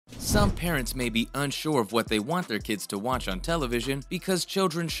Some parents may be unsure of what they want their kids to watch on television because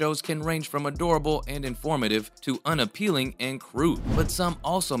children's shows can range from adorable and informative to unappealing and crude, but some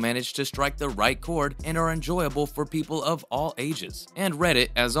also manage to strike the right chord and are enjoyable for people of all ages. And Reddit,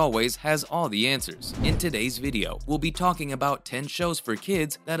 as always, has all the answers. In today's video, we'll be talking about 10 shows for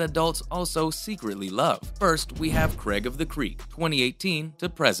kids that adults also secretly love. First, we have Craig of the Creek, 2018 to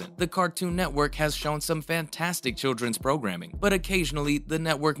present. The Cartoon Network has shown some fantastic children's programming, but occasionally the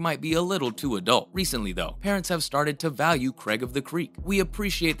network might be a little too adult. Recently though, parents have started to value Craig of the Creek. We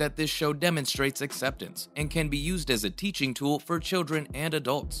appreciate that this show demonstrates acceptance and can be used as a teaching tool for children and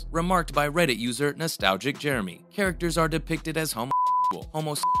adults. Remarked by Reddit user Nostalgic Jeremy. Characters are depicted as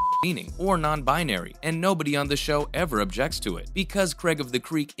meaning or non-binary, and nobody on the show ever objects to it. Because Craig of the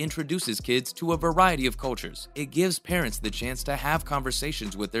Creek introduces kids to a variety of cultures, it gives parents the chance to have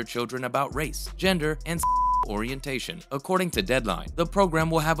conversations with their children about race, gender, and orientation. According to Deadline, the program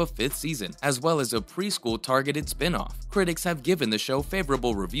will have a 5th season, as well as a preschool targeted spin-off. Critics have given the show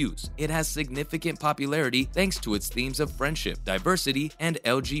favorable reviews. It has significant popularity thanks to its themes of friendship, diversity, and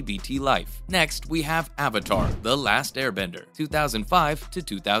LGBT life. Next, we have Avatar: The Last Airbender, 2005 to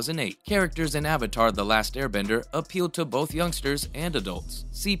 2008. Characters in Avatar: The Last Airbender appealed to both youngsters and adults.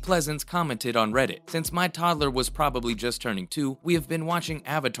 C. Pleasance commented on Reddit, "Since my toddler was probably just turning 2, we have been watching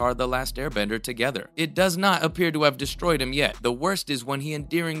Avatar: The Last Airbender together. It does not appear to have destroyed him yet. The worst is when he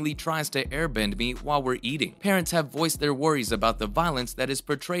endearingly tries to airbend me while we're eating." Parents have voiced their worries about the violence that is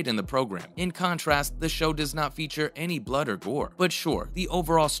portrayed in the program. In contrast, the show does not feature any blood or gore. But sure, the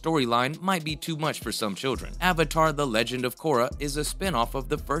overall storyline might be too much for some children. Avatar: The Legend of Korra is a spin-off of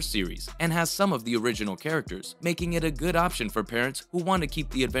the first series and has some of the original characters, making it a good option for parents who want to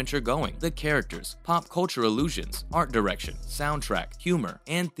keep the adventure going. The characters, pop culture allusions, art direction, soundtrack, humor,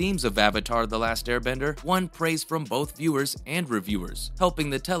 and themes of Avatar: The Last Airbender won praise from both viewers and reviewers,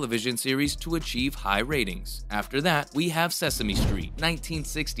 helping the television series to achieve high ratings. After that, we have Sesame Street,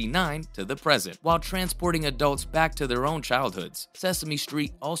 1969 to the present. While transporting adults back to their own childhoods, Sesame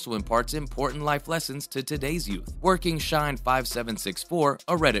Street also imparts important life lessons to today's youth. Working Shine 5764,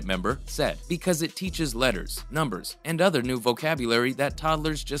 a Reddit member, said, "Because it teaches letters, numbers, and other new vocabulary that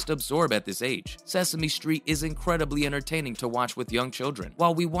toddlers just absorb at this age. Sesame Street is incredibly entertaining to watch with young children.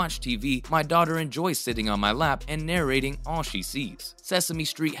 While we watch TV, my daughter enjoys sitting on my lap and narrating all she sees." Sesame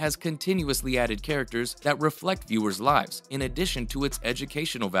Street has continuously added characters that reflect viewers' lives, in addition to its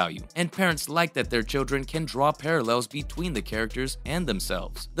educational value, and parents like that their children can draw parallels between the characters and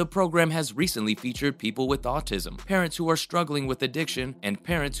themselves. The program has recently featured people with autism, parents who are struggling with addiction, and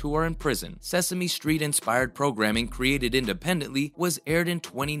parents who are in prison. Sesame Street-inspired programming created independently was aired in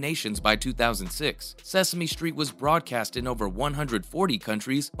 20 nations by 2006. Sesame Street was broadcast in over 140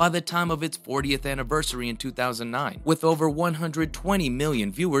 countries by the time of its 40th anniversary in 2009, with over 120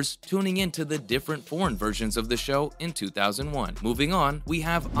 million viewers tuning into the different foreign versions of the show in 2001. Moving on, we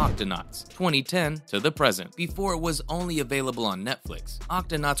have Octonauts, 2010 to the present. Before it was only available on Netflix,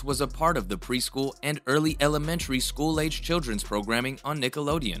 Octonauts was a part of the preschool and early elementary school-age children's programming on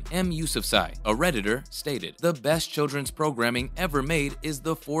Nickelodeon. M. Yusufzai, a Redditor, stated, "The best children's programming ever made is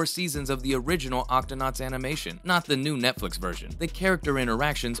the 4 seasons of the original Octonauts animation, not the new Netflix version. The character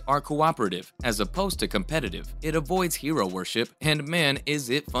interactions are cooperative, as opposed to competitive. It avoids hero worship, and man, is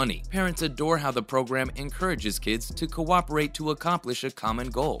it funny." Parents adore how the program encourages kids to cooperate to accomplish a common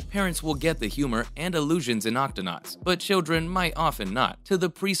goal. Parents will get the humor and allusions in Octonauts, but children might often not. To the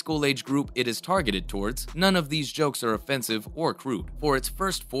preschool age group it is targeted towards, none of these jokes are offensive or crude. For its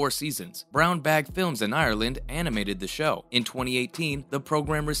first 4 seasons, Brown Bag Films in Ireland animated the show. In 2018, the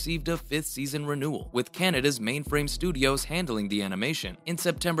program received a 5th season renewal, with Canada's Mainframe Studios handling the animation. In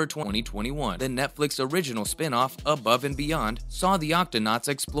September 2021, the Netflix original spin-off Above and Beyond saw the Octonauts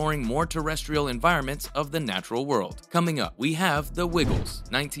exploring more terrestrial environments of the natural world. Coming up, we have The Wiggles,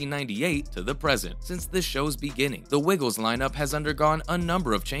 1998 to the present. Since the show's beginning, the Wiggles lineup has undergone a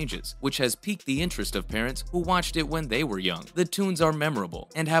number of changes, which has piqued the interest of parents who watched it when they were young. The tunes are memorable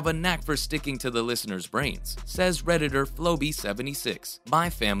and have a knack for sticking to the listeners' brains, says Redditor Floby76. "My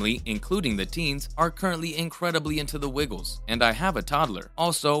family, including the teens, are currently incredibly into the Wiggles, and I have a toddler.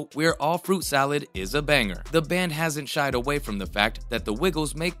 Also, We're All Fruit Salad is a banger." The band hasn't shied away from the fact that the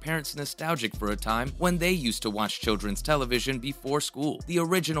Wiggles make parents nostalgic for a time when they used to watch children's television before school. The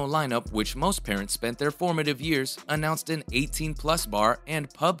original lineup, which most parents spent their formative years, announced an 18-plus bar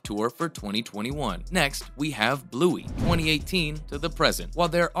and pub tour for 2021. Next, we have Bluey, 2018 to the present. While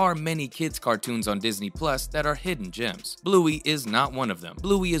there are many kids' cartoons on Disney Plus that are hidden gems, Bluey is not one of them.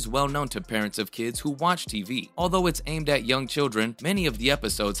 Bluey is well known to parents of kids who watch TV. Although it's aimed at young children, many of the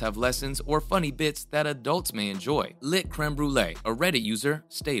episodes have lessons or funny bits hits that adults may enjoy. Lit Creme Brulee, a Reddit user,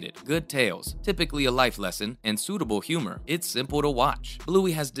 stated, "Good tales, typically a life lesson, and suitable humor. It's simple to watch."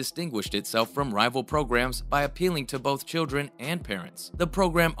 Bluey has distinguished itself from rival programs by appealing to both children and parents. The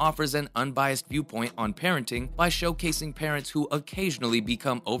program offers an unbiased viewpoint on parenting by showcasing parents who occasionally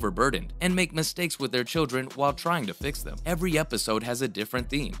become overburdened and make mistakes with their children while trying to fix them. Every episode has a different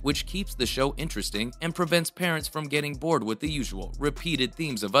theme, which keeps the show interesting and prevents parents from getting bored with the usual, repeated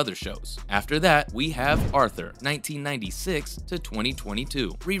themes of other shows. After that, we have Arthur, 1996 to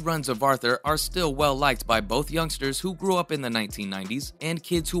 2022. Reruns of Arthur are still well liked by both youngsters who grew up in the 1990s and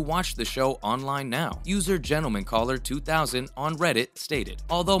kids who watch the show online now. User Gentleman Caller 2000 on Reddit stated,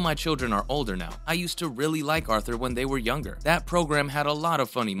 "Although my children are older now, I used to really like Arthur when they were younger. That program had a lot of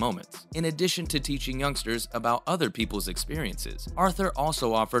funny moments. In addition to teaching youngsters about other people's experiences, Arthur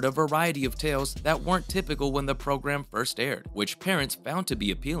also offered a variety of tales that weren't typical when the program first aired, which parents found to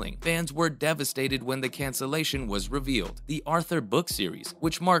be appealing. Fans were devastated when the cancellation was revealed. The Arthur book series,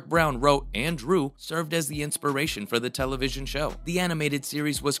 which Mark Brown wrote and drew, served as the inspiration for the television show. The animated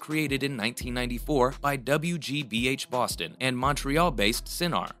series was created in 1994 by WGBH Boston and Montreal-based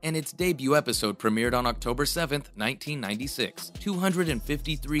Cinar, and its debut episode premiered on October 7, 1996.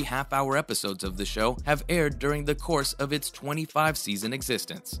 253 half-hour episodes of the show have aired during the course of its 25-season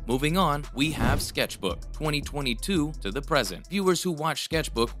existence. Moving on, we have Sketchbook, 2022 to the present. Viewers who watch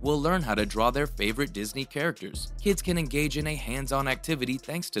Sketchbook will learn how to draw their favorite Disney characters. Kids can engage in a hands-on activity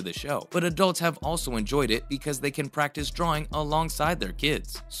thanks to the show, but adults have also enjoyed it because they can practice drawing alongside their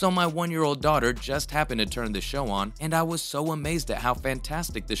kids. So my 1-year-old daughter just happened to turn the show on, and I was so amazed at how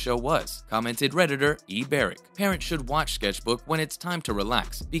fantastic the show was," commented Redditor E. Barrick. Parents should watch Sketchbook when it's time to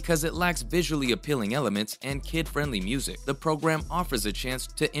relax because it lacks visually appealing elements and kid-friendly music. The program offers a chance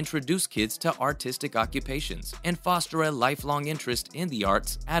to introduce kids to artistic occupations and foster a lifelong interest in the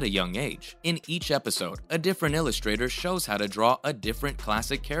arts at a young age. In each episode, a different illustrator shows how to draw a different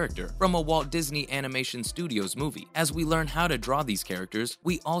classic character from a Walt Disney Animation Studios movie. As we learn how to draw these characters,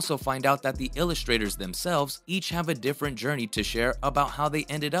 we also find out that the illustrators themselves each have a different journey to share about how they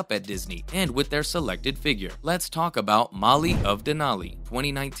ended up at Disney and with their selected figure. Let's talk about Molly of Denali,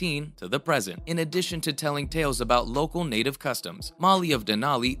 2019 to the present. In addition to telling tales about local native customs, Molly of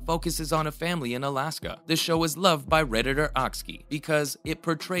Denali focuses on a family in Alaska. The show is loved by Redditor Oxkey because it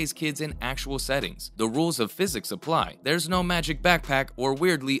portrays kids in actual settings. The rules of physics apply. There's no magic backpack or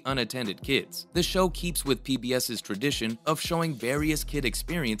weirdly unattended kids. The show keeps with PBS's tradition of showing various kid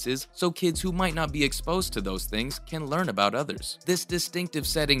experiences so kids who might not be exposed to those things can learn about others. This distinctive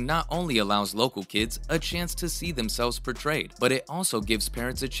setting not only allows local kids a chance to see themselves portrayed, but it also gives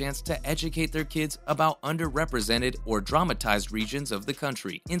parents a chance to educate their kids about underrepresented or dramatized regions of the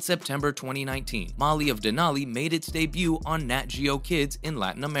country. In September 2019, Molly of Denali made its debut on Nat Geo Kids in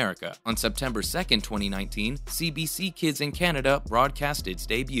Latin America. On September 2nd, 2019, CBC Kids in Canada broadcast its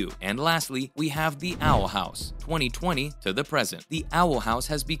debut. And lastly, we have The Owl House, 2020 to the present. The Owl House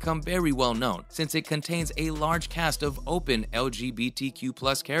has become very well known since it contains a large cast of open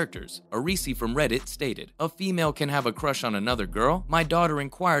LGBTQ+ characters. Arisi from Reddit stated, "A female can have a crush on another girl? My daughter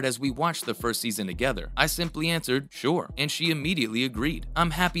inquired as we watched the first season together. I simply answered, sure, and she immediately agreed.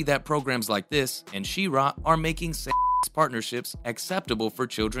 I'm happy that programs like this and She-Ra are making partnerships acceptable for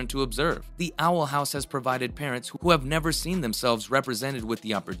children to observe. The Owl House has provided parents who have never seen themselves represented with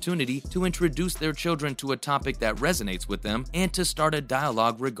the opportunity to introduce their children to a topic that resonates with them and to start a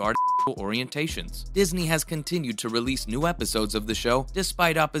dialogue regarding orientations. Disney has continued to release new episodes of the show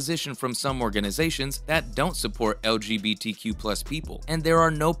despite opposition from some organizations that don't support LGBTQ+ people, and there are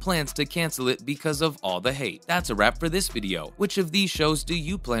no plans to cancel it because of all the hate." That's a wrap for this video. Which of these shows do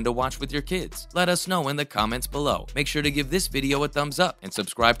you plan to watch with your kids? Let us know in the comments below. Make sure to give this video a thumbs up and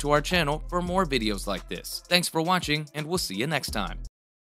subscribe to our channel for more videos like this. Thanks for watching, and we'll see you next time.